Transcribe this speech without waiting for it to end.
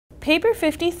Paper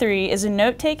 53 is a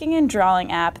note-taking and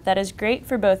drawing app that is great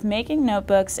for both making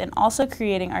notebooks and also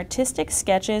creating artistic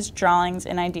sketches, drawings,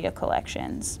 and idea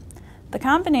collections. The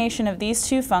combination of these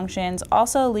two functions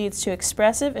also leads to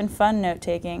expressive and fun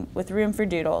note-taking with room for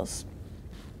doodles.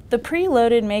 The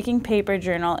preloaded Making Paper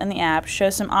journal in the app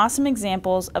shows some awesome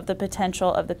examples of the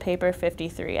potential of the Paper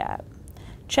 53 app.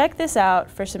 Check this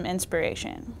out for some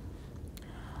inspiration.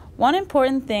 One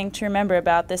important thing to remember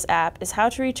about this app is how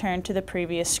to return to the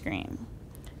previous screen.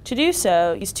 To do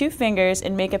so, use 2 fingers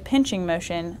and make a pinching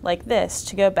motion like this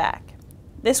to go back.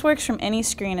 This works from any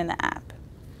screen in the app.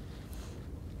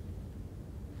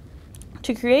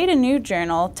 To create a new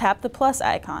journal, tap the plus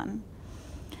icon.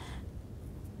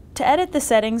 To edit the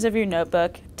settings of your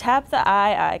notebook, tap the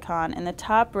eye icon in the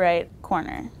top right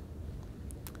corner.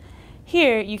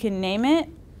 Here, you can name it,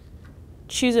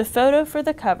 choose a photo for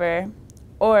the cover,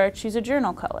 or choose a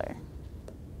journal color.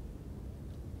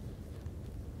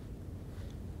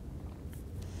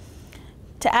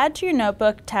 To add to your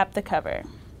notebook, tap the cover.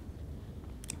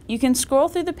 You can scroll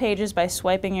through the pages by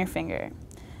swiping your finger.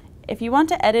 If you want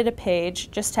to edit a page,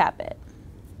 just tap it.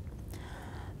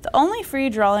 The only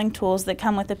free drawing tools that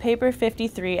come with the Paper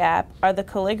 53 app are the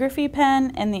calligraphy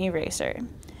pen and the eraser.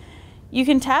 You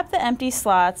can tap the empty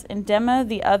slots and demo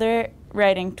the other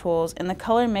writing tools in the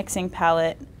color mixing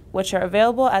palette, which are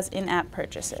available as in-app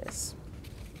purchases.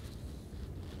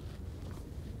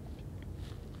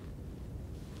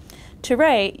 To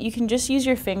write, you can just use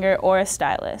your finger or a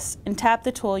stylus and tap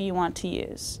the tool you want to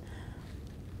use.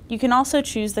 You can also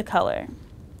choose the color.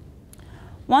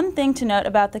 One thing to note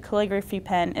about the calligraphy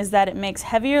pen is that it makes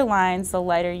heavier lines the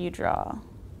lighter you draw.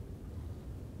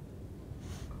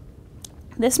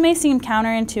 This may seem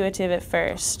counterintuitive at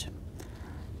first.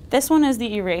 This one is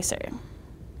the eraser.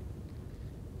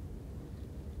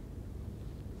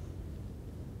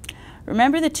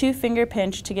 Remember the 2-finger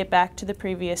pinch to get back to the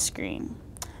previous screen.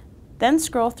 Then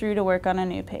scroll through to work on a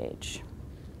new page.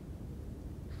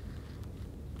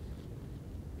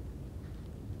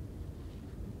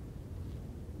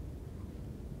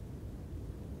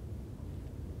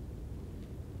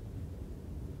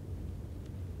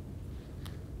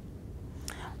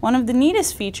 One of the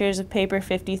neatest features of Paper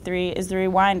 53 is the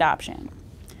rewind option.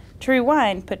 To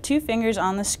rewind, put 2 fingers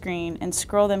on the screen and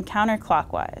scroll them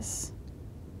counterclockwise.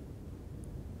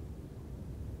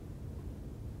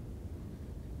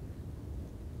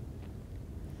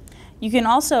 You can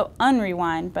also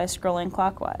unrewind by scrolling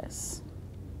clockwise.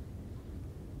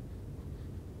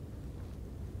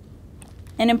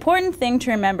 An important thing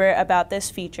to remember about this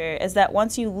feature is that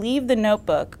once you leave the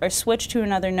notebook or switch to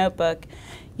another notebook,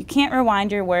 you can't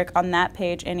rewind your work on that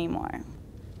page anymore.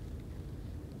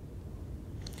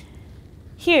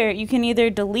 Here, you can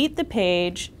either delete the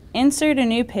page, insert a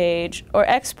new page, or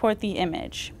export the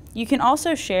image. You can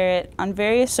also share it on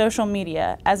various social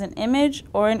media as an image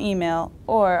or an email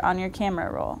or on your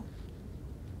camera roll.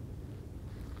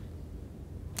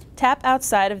 Tap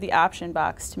outside of the option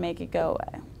box to make it go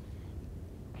away.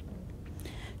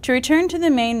 To return to the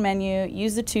main menu,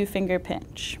 use the 2-finger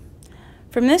pinch.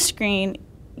 From this screen,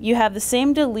 you have the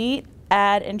same delete,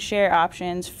 add, and share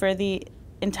options for the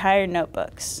entire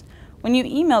notebooks. When you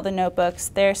email the notebooks,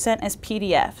 they are sent as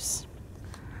PDFs.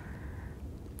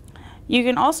 You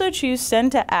can also choose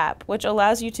Send to App, which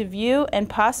allows you to view and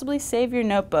possibly save your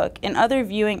notebook in other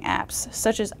viewing apps,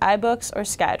 such as iBooks or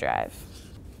SkyDrive.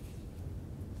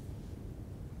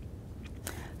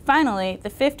 Finally, the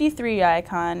 53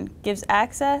 icon gives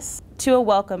access to a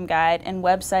welcome guide and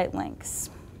website links.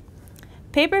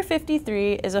 Paper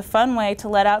 53 is a fun way to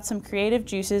let out some creative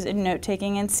juices in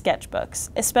note-taking and sketchbooks,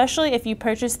 especially if you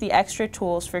purchase the extra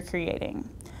tools for creating.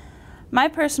 My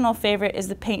personal favorite is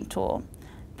the paint tool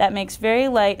that makes very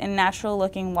light and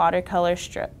natural-looking watercolor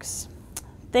strokes.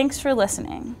 Thanks for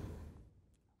listening.